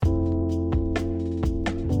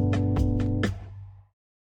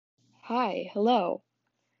Hi, hello.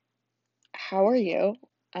 How are you?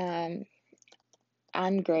 Um,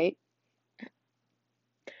 I'm great.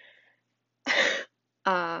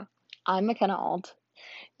 Uh, I'm McKenna Alt,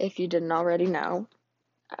 if you didn't already know.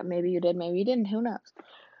 Maybe you did, maybe you didn't, who knows?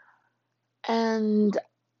 And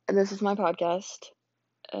this is my podcast,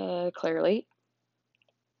 clearly.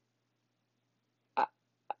 Oh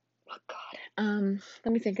God.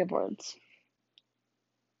 Let me think of words.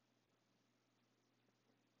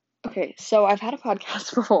 Okay, so I've had a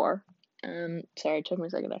podcast before. Sorry, it took me a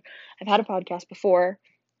second there. I've had a podcast before.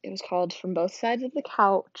 It was called From Both Sides of the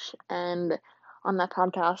Couch, and on that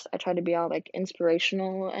podcast, I tried to be all like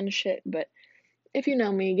inspirational and shit, but if you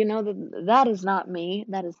know me, you know that that is not me.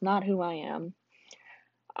 That is not who I am.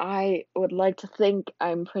 I would like to think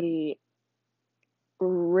I'm pretty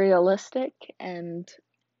realistic, and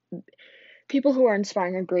people who are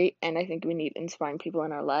inspiring are great, and I think we need inspiring people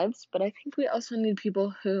in our lives, but I think we also need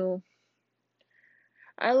people who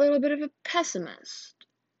are a little bit of a pessimist,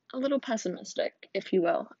 a little pessimistic, if you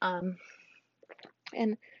will.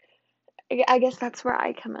 And I guess that's where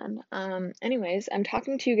I come in. Anyways, I'm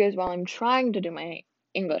talking to you guys while I'm trying to do my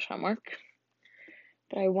English homework,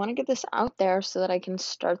 but I want to get this out there so that I can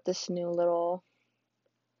start this new little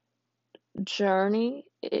journey,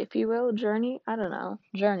 if you will. Journey? I don't know.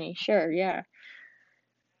 Journey, sure, yeah.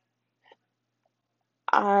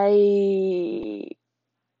 I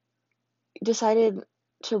decided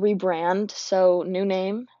to rebrand, so new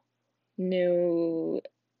name, new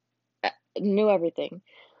new everything.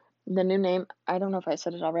 The new name, I don't know if I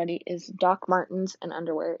said it already, is Doc Martens and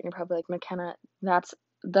underwear. And you're probably like, McKenna, that's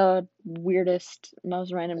the weirdest,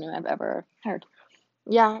 most random name I've ever heard.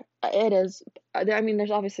 Yeah, it is. I mean,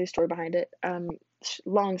 there's obviously a story behind it.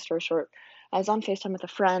 Long story short, I was on FaceTime with a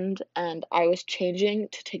friend and I was changing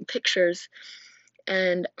to take pictures,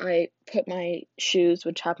 and I put my shoes,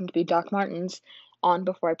 which happened to be Doc Martens, on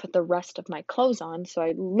before I put the rest of my clothes on. So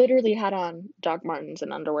I literally had on Doc Martens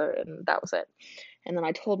and underwear, and that was it. And then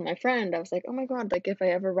I told my friend, I was like, oh my God, like if I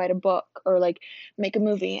ever write a book or like make a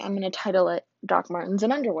movie, I'm gonna title it Doc Martens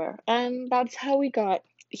and Underwear. And that's how we got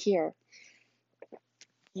here.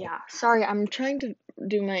 Yeah, sorry, I'm trying to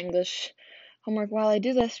do my English homework while I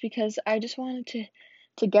do this because I just wanted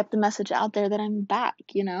to get the message out there that I'm back,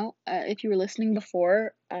 you know? If you were listening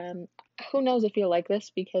before, who knows if you'll like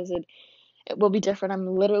this because it will be different. I'm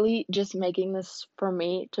literally just making this for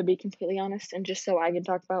me, to be completely honest, and just so I can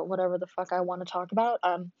talk about whatever the fuck I want to talk about.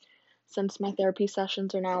 Since my therapy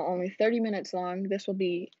sessions are now only 30 minutes long, this will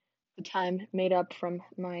be the time made up from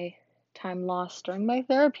my time lost during my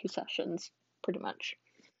therapy sessions, pretty much.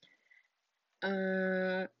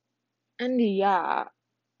 Uh, and yeah,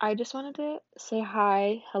 I just wanted to say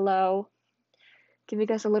hi, hello, give you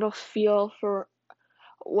guys a little feel for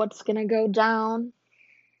what's gonna go down.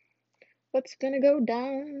 What's gonna go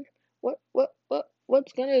down?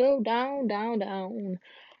 What's gonna go down, down, down?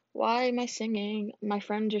 Why am I singing? My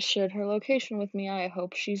friend just shared her location with me. I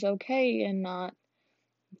hope she's okay and not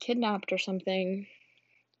kidnapped or something.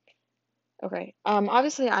 Okay.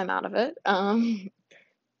 Obviously I'm out of it.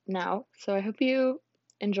 Now. So I hope you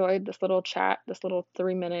enjoyed this little chat, this little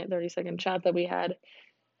 3 minute, 30-second chat that we had.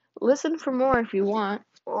 Listen for more if you want,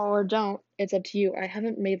 or don't. It's up to you. I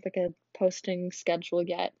haven't made like a posting schedule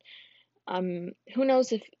yet. Who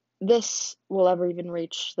knows if this will ever even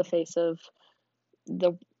reach the face of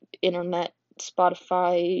the internet,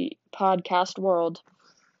 Spotify, podcast world.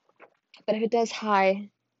 But if it does, hi.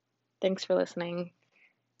 Thanks for listening.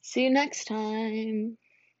 See you next time.